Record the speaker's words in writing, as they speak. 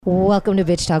Welcome to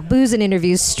Bitch Talk, booze and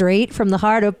interviews straight from the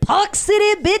heart of Park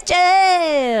City,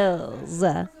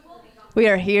 bitches. We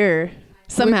are here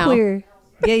somehow. We're queer.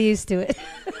 Get used to it.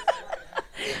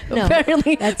 No,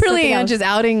 apparently Ange else. is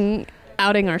outing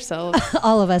ourselves.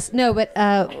 All of us. No, but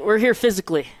We're here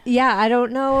physically. yeah, I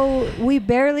don't know. We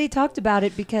barely talked about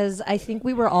it because I think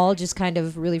we were all just kind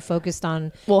of really focused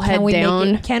on. We'll head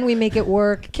down. Can we make it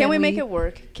work? Can we make it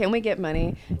work? Can we get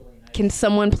money? Can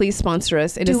someone please sponsor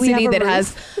us in a Do we city have a that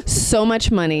roof? has so much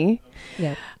money?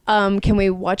 Yeah. Can we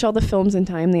watch all the films in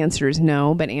time? The answer is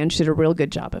no, but Ange did a real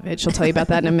good job of it. She'll tell you about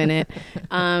that in a minute.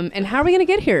 And how are we going to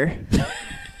get here?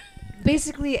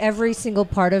 Basically, every single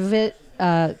part of it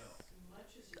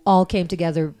all came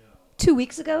together 2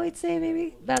 weeks ago, I'd say,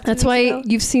 maybe. About 2 That's weeks why ago.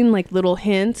 you've seen like little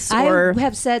hints. I Or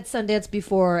have said Sundance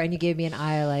before, and you gave me an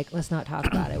eye, like, let's not talk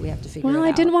about it. We have to figure it out. well,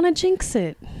 I didn't want to jinx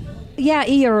it. Yeah,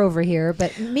 you're over here,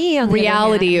 but me on the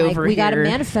Reality other hand, over we got to here.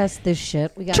 manifest this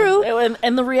shit. We gotta, True.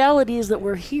 And the reality is that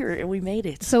we're here and we made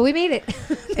it. So we made it.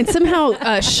 And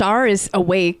somehow Shar is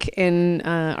awake and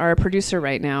our producer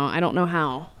right now. I don't know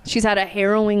how. She's had a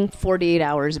harrowing 48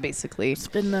 hours, basically. It's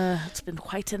been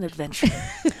quite an adventure.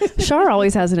 Shar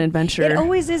always has an adventure. It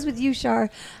always is with you, Shar.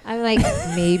 I'm like,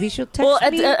 maybe she'll text Well,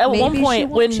 me. at maybe one point she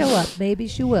won't when- show up. Maybe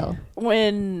she will.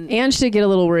 When Ange did get a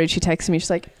little worried. She texted me.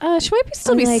 She's like, she might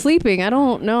still I'm be like, sleeping. I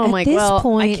don't know. I'm At like, this well,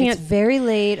 point, I can't. it's very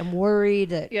late. I'm worried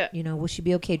that, Yeah. will she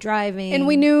be okay driving? And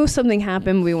we knew something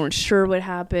happened. We weren't sure what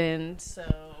happened. So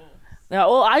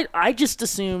I just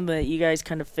assumed that you guys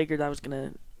kind of figured I was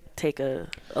gonna take a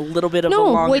little bit of a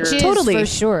No, longer Which is Totally. for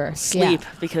sure. sleep Yeah.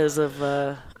 because of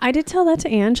I did tell that to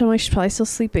Ange. I'm like, she's probably still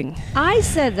sleeping. I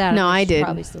said that. No, I She's did.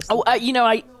 Probably still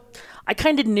I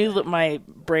kind of knew that my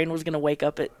brain was gonna wake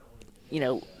up at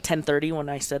 10:30 when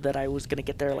I said that I was gonna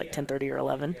get there at like 10:30 or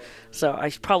 11. So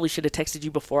I probably should have texted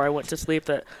you before I went to sleep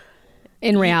that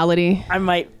In reality, I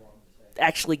might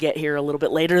actually get here a little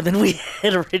bit later than we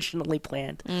had originally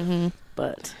planned. Mm-hmm.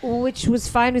 But Which was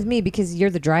fine with me because you're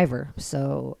the driver.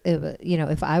 So,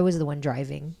 if I was the one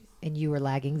driving and you were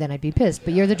lagging, then I'd be pissed.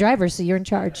 But you're the driver, so you're in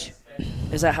charge.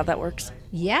 is that how that works?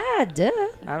 Yeah, duh.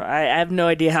 I have no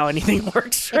idea how anything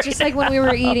works. It's just like when we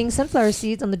were eating sunflower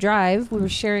seeds on the drive, we were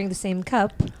sharing the same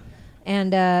cup.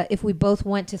 And if we both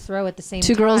went to throw at the same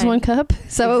two time. girls, one cup.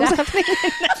 So what was happening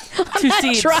Two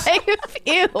seeds. drive?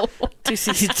 Ew. 2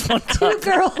 seeds, 1 Two cup.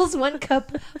 girls, 1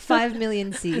 cup, 5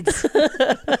 million seeds.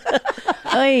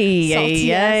 Ay,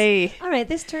 Salty ay, ass. ay. All right,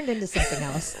 this turned into something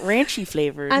else. Ranchy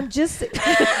flavored. I'm just.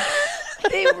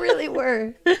 They really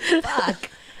were. Fuck.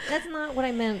 That's not what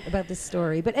I meant about this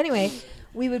story. But anyway,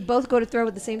 we would both go to throw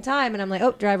at the same time, and I'm like,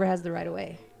 oh, driver has the right of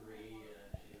way.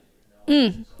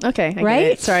 Okay, I get Right?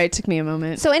 it. Sorry, it took me a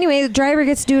moment. So anyway, the driver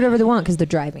gets to do whatever they want because they're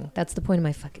driving. That's the point of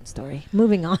my fucking story.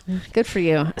 Moving on. Good for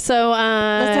you. So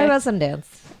Let's talk about Sundance.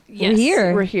 yes, We're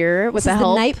here. We're here with This the is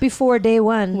help the night before day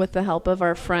one. with the help of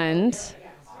our friend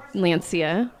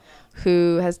Lancia,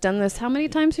 who has done this. How many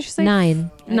times did she say?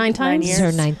 9. 9 times. This is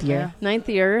her 9th year. 9th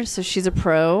year, so she's a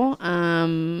pro.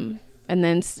 And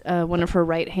then one of her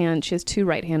right hand, she has 2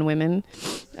 right hand women.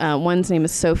 One's name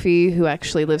is Sophie, who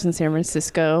actually lives in San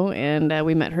Francisco, and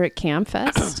we met her at Camp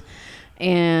Fest.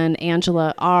 And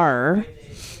Angela R,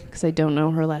 because I don't know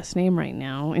her last name right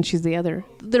now, and she's the other.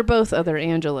 They're both other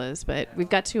Angelas, but we've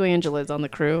got 2 Angelas on the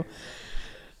crew,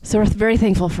 so we're very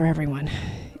thankful for everyone.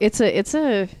 It's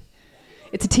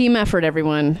a team effort,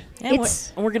 everyone. And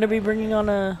It's- we're going to be bringing on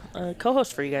a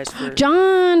co-host for you guys. For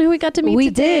John, who we got to meet We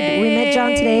today. did. We met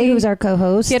John today, who's our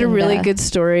co-host. He had a and, really good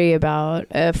story about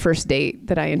a first date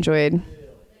that I enjoyed.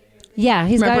 Yeah,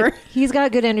 Remember? he's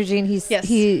got good energy, and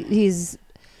he's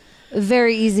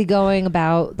very easygoing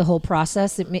about the whole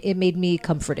process. It made me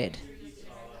comforted,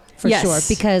 for Yes. sure,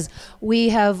 because we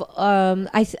have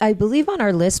I believe on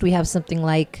our list we have something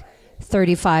like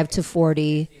 35 to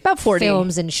 40 About 40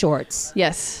 films and shorts.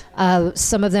 Yes.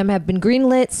 Some of them have been green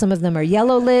lit, some of them are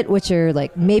yellow lit, which are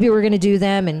like maybe we're gonna do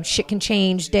them, and shit can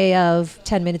change day of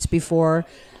 10 minutes before.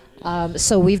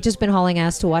 So we've just been hauling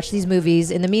ass to watch these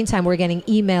movies. In the meantime, we're getting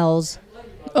emails,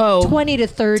 20 to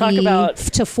 30 Talk about-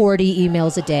 to 40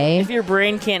 emails a day. if your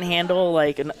brain can't handle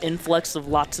like an influx of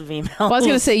lots of emails. Well, I was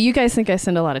going to say, you guys think I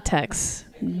send a lot of texts.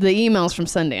 The emails from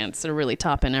Sundance are really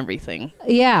topping everything.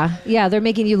 Yeah, they're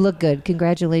making you look good.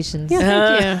 Congratulations.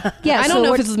 Yeah, thank you. Yeah, I so don't know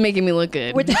if we're- this is making me look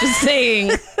good. We're just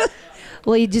saying.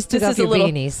 Well, you just took This off is a your little-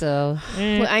 beanie, so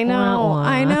Well, I know. Wah, wah.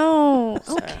 I know.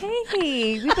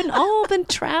 Okay. We've all been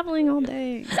traveling all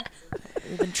day.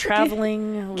 We've been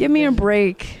traveling. Give me a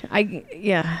break.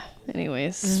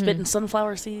 Anyways. Spitting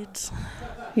sunflower seeds.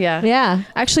 Yeah. yeah.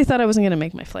 I actually thought I wasn't going to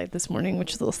make my flight this morning,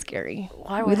 which is a little scary.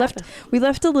 Why? We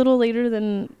left a little later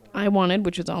than I wanted,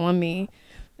 which was all on me.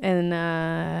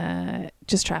 And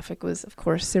just traffic was, of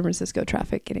course, San Francisco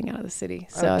traffic getting out of the city.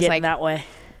 So I was getting like, that way.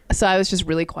 so I was just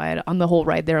really quiet on the whole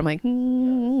ride there. I'm like,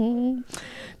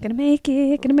 gonna make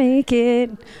it.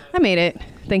 I made it,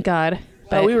 thank God.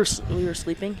 But We were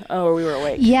sleeping. Oh, or we were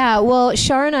awake. Yeah, well,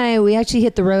 Shar and I, we actually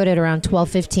hit the road at around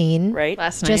 12:15, Right.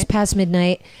 last night, just past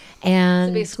midnight,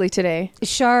 and basically today.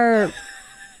 Shar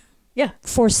Yeah.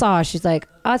 foresaw. She's like,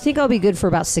 I think I'll be good for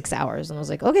about 6 hours, and I was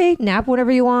like, okay, nap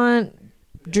whatever you want.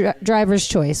 Driver's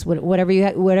choice, whatever you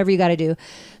got to do.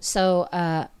 So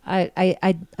I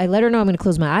let her know I'm going to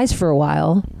close my eyes for a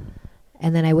while,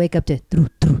 and then I wake up to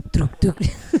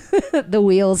the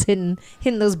wheels hitting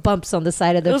those bumps on the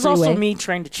side of the It was freeway. also me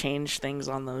trying to change things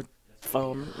on the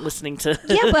phone, listening to.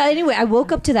 Yeah, but anyway, I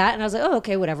woke up to that, and I was like, oh,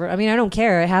 okay, whatever. I mean, I don't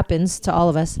care. It happens to all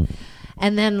of us.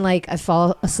 And then like I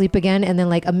fall asleep again, and then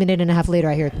like a minute and a half later,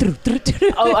 I hear.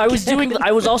 Oh,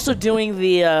 I was also doing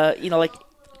the like.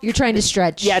 You're trying to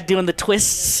stretch. Yeah, doing the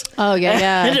twists. Oh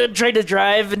yeah. Trying to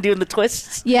drive and doing the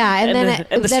twists. Yeah, and then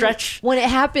the then stretch. When it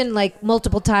happened like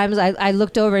multiple times, I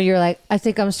looked over and you're like, I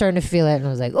think I'm starting to feel it, and I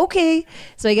was like, okay.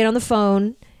 So I get on the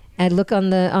phone, and I look on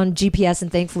GPS,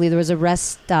 and thankfully there was a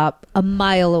rest stop a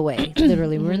mile away.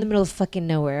 Literally, we're in the middle of fucking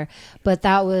nowhere, but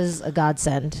that was a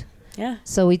godsend. Yeah.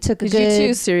 So we took a Did good. you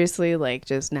two seriously like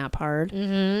just nap hard?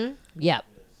 Yep.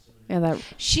 Yeah, that.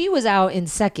 She was out in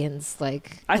seconds.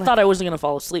 Like I thought I wasn't gonna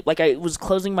fall asleep. Like I was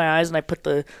closing my eyes and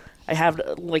I have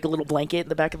like a little blanket in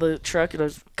the back of the truck and I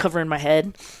was covering my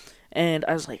head. And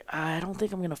I was like, I don't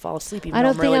think I'm gonna fall asleep. Even I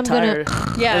don't though I'm think really I'm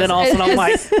tired. Yeah. And then all of a sudden I'm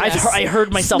like, I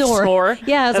heard myself snore.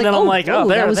 Yeah, I was and like, then I'm like, oh,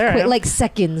 that there, was there. I quick, am. like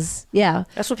seconds. Yeah,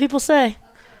 That's what people say.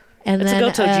 and It's a then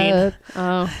go-to, Gene.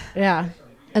 Oh. yeah,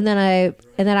 and then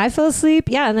I fell asleep.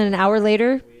 Yeah, and then an hour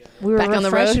later, we were Back on the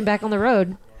refreshed road? and back on the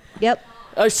road. Yep.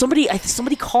 Somebody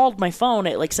called my phone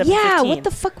at like 7:15. Yeah. What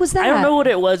the fuck was that? I don't know what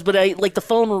it was, but the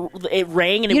phone it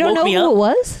rang and You it don't woke know me who up. it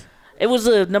was? It was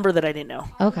a number that I didn't know.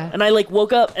 Okay. And I like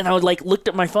woke up and I was like looked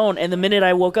at my phone and the minute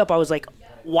I woke up I was like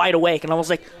wide awake and I was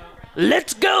like,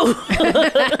 let's go.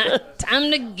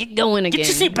 Time to get going again.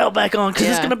 Get your seatbelt back on because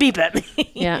it's Yeah. gonna beep at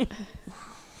me. Yeah.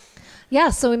 Yeah.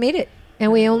 So we made it,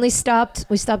 and we only stopped.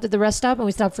 We stopped at the rest stop, and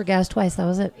we stopped for gas twice. That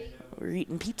was it. We're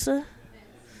eating pizza,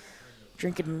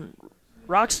 drinking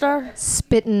Rockstar.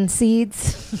 Spitting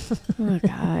seeds. Oh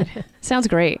God. Sounds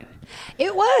great.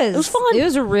 It was. It was fun. It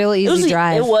was a real easy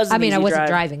drive. it was an I mean, I easy wasn't drive.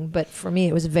 driving, but for me,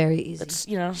 it was very easy. It's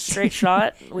straight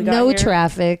shot. We got No here.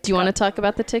 traffic. Do you want to talk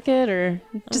about the ticket or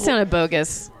just sounded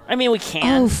bogus? I mean, we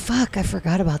can. Oh fuck! I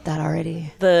forgot about that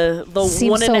already. The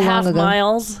Seems 1.5 so long ago.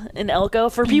 miles in Elko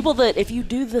for people that if you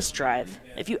do this drive,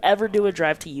 if you ever do a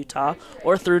drive to Utah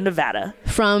or through Nevada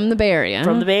From the Bay Area.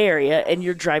 from the Bay Area and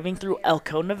you're driving through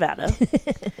Elko, Nevada,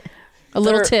 a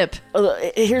little there- tip.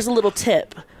 Here's a little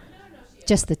tip.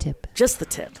 Just the tip. Just the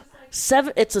tip.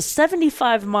 It's a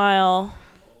 75 mile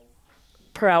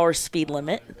per hour speed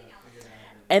limit.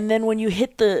 And then when you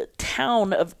hit the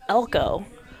town of Elko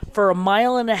for a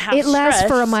mile and a half It lasts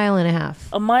stretch, for a mile and a half.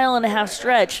 a mile and a half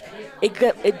stretch,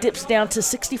 it dips down to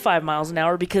 65 miles an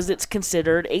hour because it's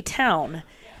considered a town.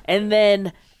 And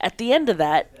then at the end of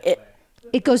that,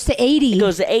 It goes to 80. it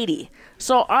goes to 80.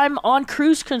 So I'm on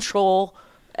cruise control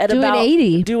at Doing about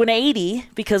 80. doing 80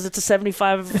 because it's a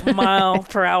 75 mile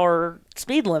per hour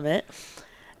speed limit.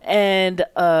 And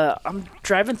I'm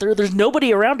driving through. There's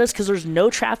nobody around us because there's no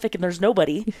traffic and there's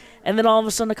nobody. And then all of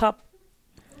a sudden, a cop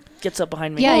gets up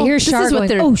behind me. Yeah, I hear this Shar is what going,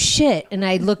 they're- oh shit. And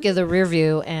I look at the rear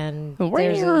view and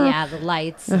there's, the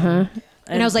lights. And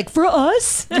I was like, for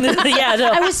us? Yeah, no.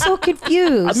 I was so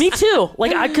confused. Me too.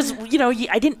 Like, because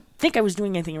I didn't think I was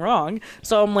doing anything wrong,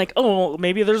 so I'm like, oh,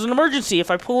 maybe there's an emergency.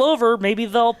 If I pull over, maybe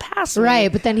they'll pass me.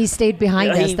 Right, but then he stayed behind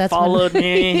us. He That's followed when,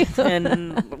 me, and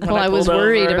when Well, I was pulled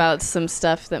worried over- about some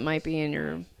stuff that might be in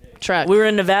your truck. We were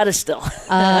in Nevada still.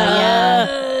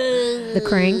 the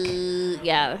crank.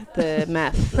 Yeah, the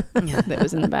meth that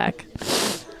was in the back.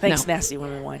 Thanks, No. Nasty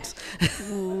Women Wines.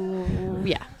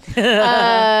 Yeah.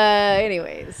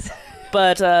 Anyways.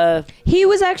 But He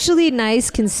was actually nice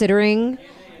considering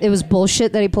it was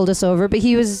bullshit that he pulled us over, but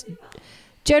he was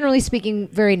generally speaking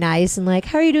very nice and like,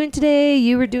 how are you doing today?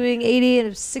 You were doing 80 and it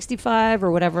was 65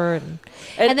 or whatever.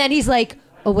 And then he's like,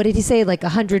 oh, what did he say? Like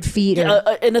 100 feet.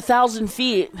 Or, in 1,000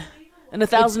 feet. In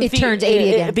 1,000 It feet, turns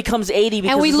 80 again. It becomes 80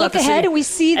 because and we it's not look the ahead same. and we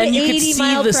see the and you 80 can see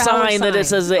mile the per hour sign that it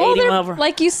says the Oh, 80 they're- mile per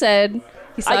like you said,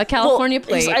 he saw a California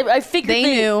plate. I figured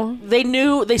They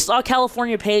knew. They saw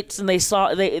California plates and they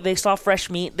saw fresh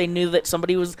meat. They knew that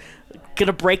somebody was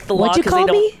gonna break the law. what'd you 'cause they call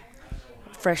don't- me?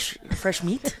 Fresh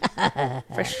meat.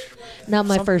 Fresh. Not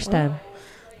my first time.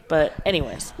 But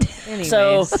anyways, Anyways.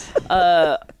 so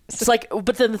it's like,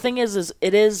 but then the thing is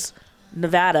it is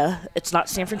Nevada. It's not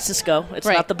San Francisco. It's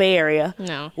Right. not the Bay Area.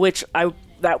 No. Which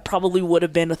that probably would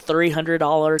have been a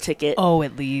 $300 ticket. Oh,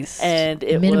 at least. And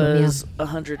it Minimum, was a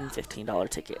 $115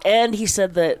 ticket. And he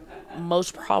said that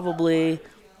most probably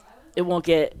it won't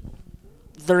get.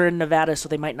 They're in Nevada, so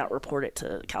they might not report it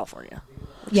to California,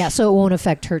 Yeah, so it won't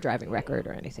affect her driving record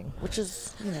or anything. which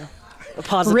is a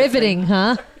positive. Riveting, thing.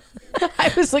 huh?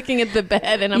 I was looking at the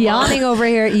bed and I'm Yawning over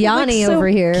here. Yanni so over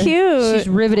here. cute. She's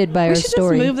riveted by We her should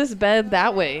story. just move this bed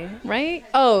that way, right?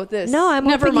 Oh, this. No, I'm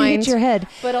never hoping mind. you hit your head.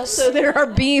 But also there are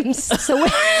beams. So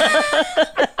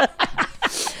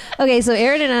Okay, so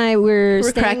Aaron and I were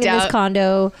staying cracked in this out.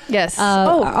 condo. yes.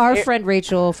 Our friend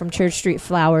Rachel from Church Street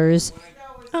Flowers.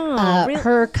 Really?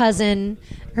 Her cousin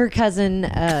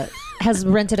has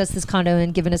rented us this condo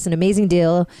and given us an amazing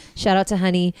deal. Shout out to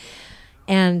Honey.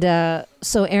 And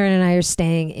so Aaron and I are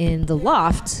staying in the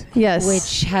loft. Yes.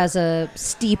 Which has a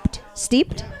steeped?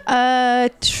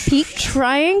 Peak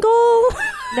triangle.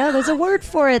 No, there's a word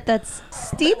for it that's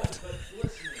steeped.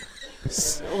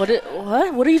 What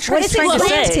are you trying to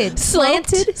say?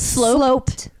 Slanted.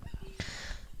 Sloped.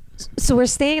 So we're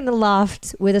staying in the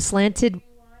loft with a slanted.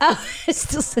 Oh, I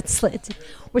still said slanted.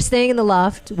 We're staying in the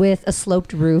loft with a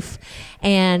sloped roof,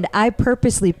 and I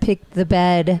purposely picked the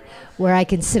bed where I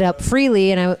can sit up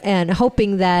freely, and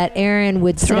hoping that Aaron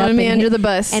would sit up Throwing me and under hit, the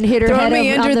bus and hit her Throwing head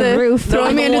me on under the roof.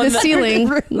 Throwing me The under the one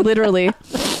ceiling. Literally.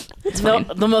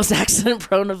 The most accident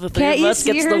prone of the three Can't of you us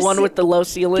see gets her the one sit- with the low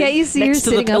ceiling. Can't you see her next to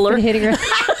the sitting up pillar? and hitting her?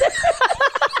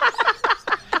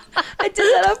 I did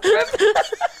that on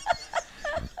purpose.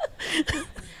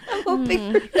 I'm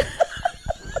hoping.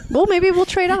 Well, maybe we'll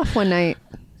trade off one night.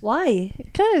 Why?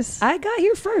 Because. I got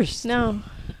here first. No.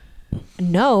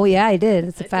 No, yeah, I did.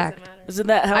 It's a fact. Isn't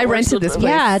that how I it works rented with this the- place.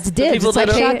 Yeah, it's dibs. people It's like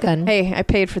that don't- shotgun. Hey, I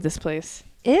paid for this place.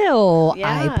 Ew,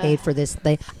 Yeah. I paid for this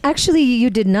thing. Actually, you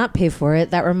did not pay for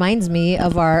it. That reminds me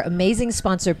of our amazing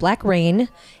sponsor, Black Rain,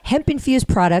 hemp-infused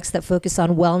products that focus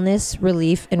on wellness,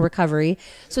 relief, and recovery.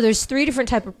 So there's 3 different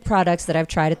type of products that I've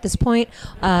tried at this point.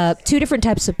 2 different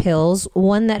types of pills.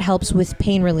 One that helps with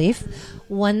pain relief,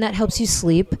 one that helps you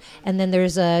sleep, and then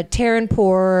there's a tear and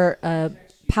pour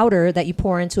powder that you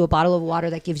pour into a bottle of water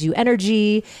that gives you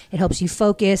energy. It helps you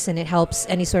focus, and it helps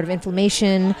any sort of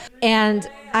inflammation. And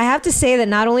I have to say that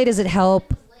not only does it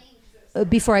help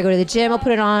before I go to the gym, I'll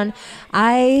put it on.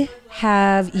 I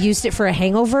have used it for a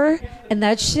hangover, and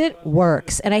that shit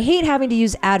works. And I hate having to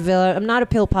use Advil. I'm not a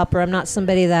pill popper. I'm not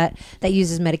somebody that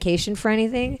uses medication for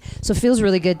anything. So it feels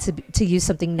really good to use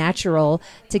something natural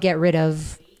to get rid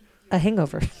of a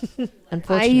hangover. I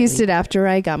Unfortunately, used it after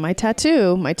I got my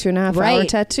tattoo, my 2.5 hour Right.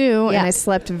 tattoo, Yeah. and I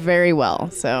slept very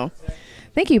well. So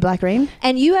thank you, Black Rain.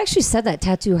 And you actually said that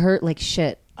tattoo hurt like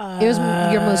shit. It was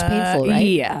your most painful, right?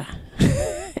 Yeah.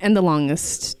 And the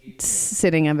longest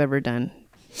sitting I've ever done.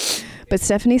 But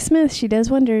Stephanie Smith, she does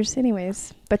wonders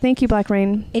anyways. But thank you, Black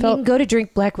Rain. And you can go to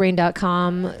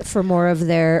drinkblackrain.com for more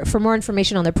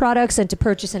information on their products and to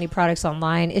purchase any products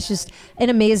online. It's just an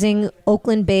amazing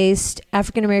Oakland-based,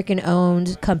 African-American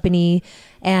owned company,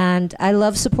 and I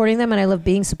love supporting them and I love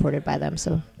being supported by them.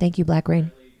 So thank you, Black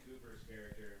Rain.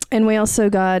 And we also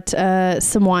got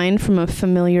some wine from a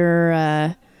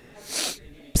familiar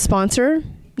sponsor,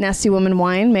 Nasty Woman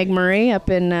Wine, Meg Murray up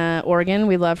in Oregon.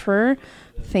 We love her.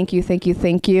 Thank you, thank you,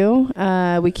 thank you.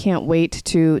 We can't wait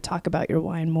to talk about your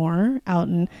wine more out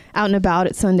and about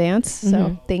at Sundance.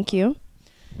 So thank you.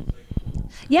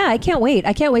 Yeah, I can't wait.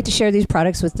 I can't wait to share these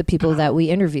products with the people that we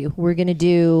interview.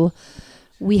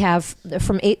 We have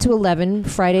from 8 to 11,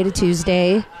 Friday to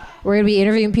Tuesday. We're going to be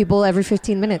interviewing people every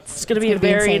 15 minutes. It's going to be a gonna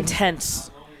very insane. intense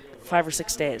 5 or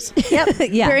 6 days. Yep.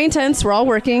 Yeah. Very intense. We're all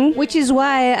working. Which is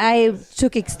why I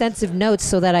took extensive notes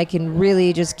so that I can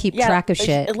really just keep track of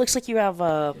shit. It looks like you have,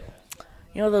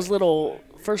 those little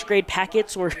first grade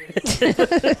packets where.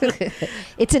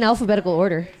 It's in alphabetical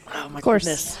order. Oh my course.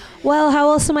 goodness! Well,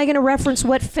 how else am I going to reference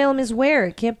what film is where?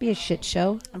 It can't be a shit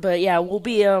show. But yeah, we'll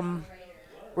be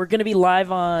we're gonna be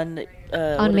live on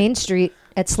Main Street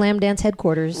at Slam Dance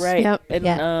headquarters. right. Yep. And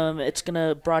Yeah. it's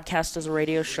gonna broadcast as a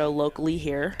radio show locally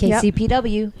here.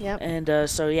 KCPW. Yep. And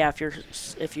so yeah,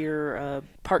 if you're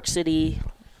Park City,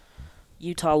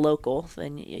 Utah local,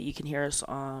 then you can hear us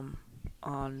on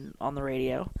the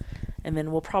radio, and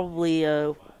then we'll probably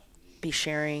be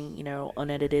sharing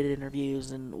unedited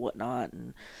interviews and whatnot,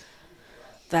 and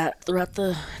that throughout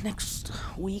the next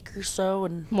week or so,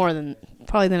 and More than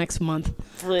probably the next month.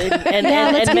 and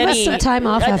Yeah, let's and give many us some time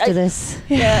off after this.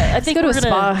 Yeah, I think Go to we're a gonna,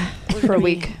 spa we're for gonna a be-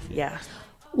 week. Yeah.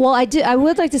 Well, I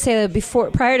would like to say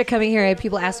that prior to coming here, I had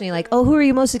people ask me like, "Oh, who are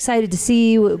you most excited to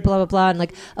see?" Blah blah blah, and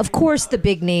like, of course, the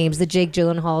big names, the Jake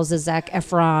Gyllenhaals, the Zac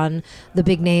Efron, the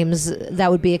big names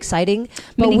that would be exciting.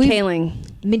 But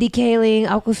Mindy Kaling.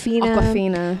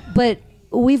 Awkwafina. But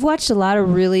we've watched a lot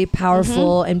of really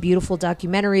powerful and beautiful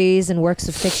documentaries and works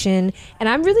of fiction, and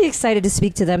I'm really excited to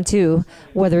speak to them too,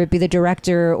 whether it be the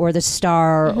director or the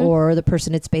star or the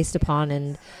person it's based upon.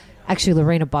 And actually,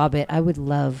 Lorena Bobbitt, I would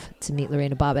love to meet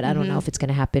Lorena Bobbitt. I don't know if it's going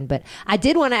to happen, but I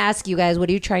did want to ask you guys, what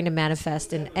are you trying to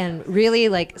manifest? And really,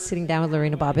 like, sitting down with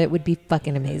Lorena Bobbitt would be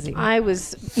fucking amazing. I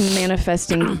was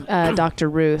manifesting Dr.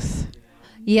 Ruth.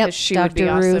 Yep, 'Cause she Dr. would be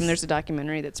awesome. Ruth. There's a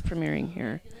documentary that's premiering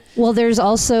here. Well, there's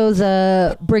also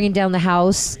the Bringing Down the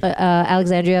House,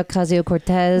 Alexandria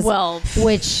Ocasio-Cortez,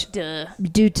 which,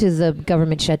 due to the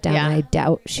government shutdown, I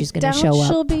doubt she's going to show up.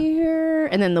 She'll be here.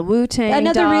 And then the Wu-Tang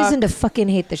Another doc. reason to fucking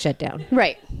hate the shutdown.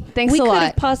 Right. Thanks We a could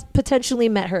lot. have potentially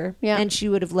met her, and she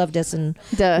would have loved us and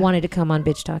wanted to come on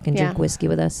Bitch Talk and drink whiskey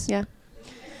with us. Yeah.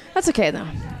 That's okay, though.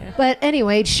 But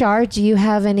anyway, Shar, do you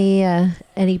have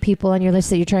any people on your list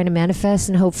that you're trying to manifest?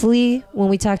 And hopefully, when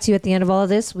we talk to you at the end of all of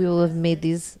this, we will have made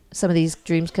some of these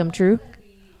dreams come true.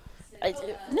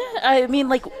 I mean,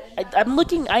 like,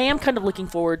 I am kind of looking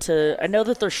forward to, I know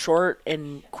that they're short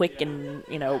and quick and,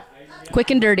 Quick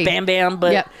and dirty. bam, bam,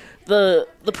 but the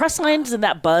press lines and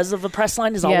that buzz of the press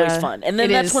line is always fun. And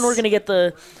then that's when we're going to get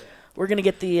the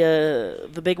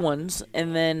big ones.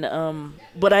 And then,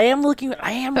 but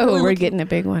we're getting a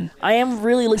big one. I am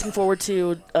really looking forward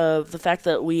to the fact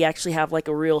that we actually have like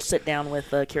a real sit down with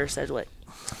Keira Sedgwick.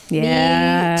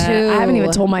 Yeah, Me too. I haven't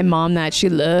even told my mom that. She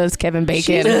loves Kevin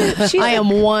Bacon. I am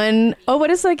one. Oh, what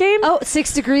is that game? Oh,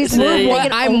 6 degrees.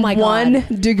 I'm my 1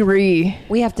 God. degree.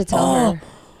 We have to tell her.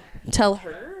 Tell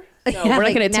her. No, Yeah, we're not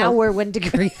like, going to now tell. we're 1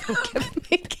 degree from Kevin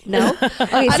Bacon. No?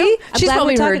 Okay, see? She's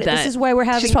probably heard that. This is why we're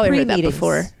having She's probably heard that pre-meetings.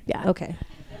 before. Yeah. Okay.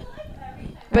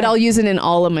 But I'll use it in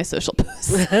all of my social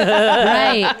posts.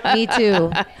 Right. Me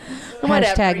too.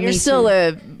 Whatever. Hashtag You're me still too.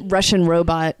 a Russian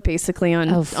robot, basically, on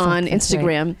Oh, fuck, on that's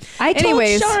Instagram. I told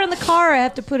Anyways, Shar in the car I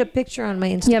have to put a picture on my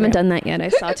Instagram. you haven't done that yet. I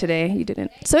saw today. You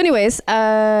didn't. So anyways,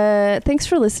 thanks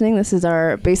for listening. This is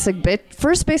our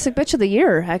first basic bitch of the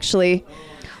year, actually.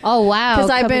 Oh, wow.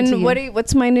 Because I've Coming to been, you.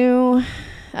 what's my new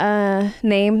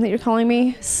name that you're calling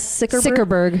me?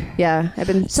 Sickerberg. Yeah, I've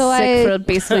been So sick for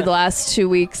basically the last 2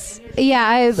 weeks. Yeah,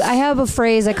 I have a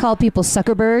phrase. I call people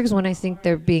Zuckerbergs when I think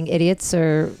they're being idiots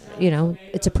or,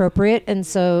 it's appropriate. And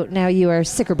so now you are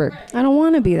Sickerberg. I don't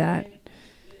want to be that.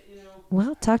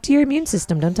 Well, talk to your immune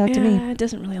system. Don't talk to me. It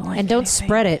doesn't really like And don't anything.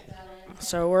 spread it.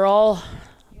 So we're all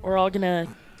gonna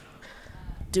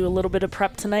do a little bit of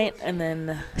prep tonight and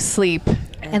then Sleep.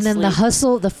 And then the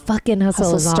sleep. fucking hustle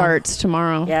Hustle is on. starts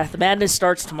tomorrow. Yeah, the madness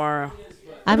starts tomorrow.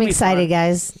 I'm It'll be excited, fun.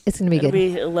 guys. It's going to be It'll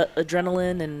good. be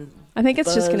adrenaline and I think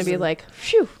it's just going to buzz be and- like,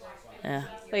 phew. yeah,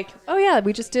 Like, oh yeah,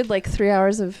 we just did like 3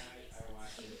 hours of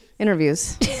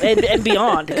interviews. and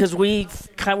beyond because we're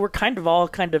kind of all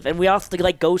and we all have to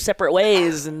like go separate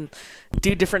ways and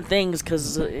do different things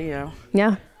because Yeah.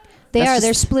 They That's are. just-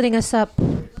 They're splitting us up.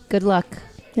 Good luck.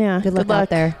 Yeah. Good luck out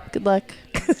there. Good luck.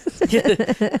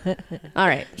 All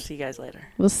right. See you guys later.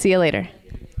 We'll see you later.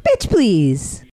 Bitch, please.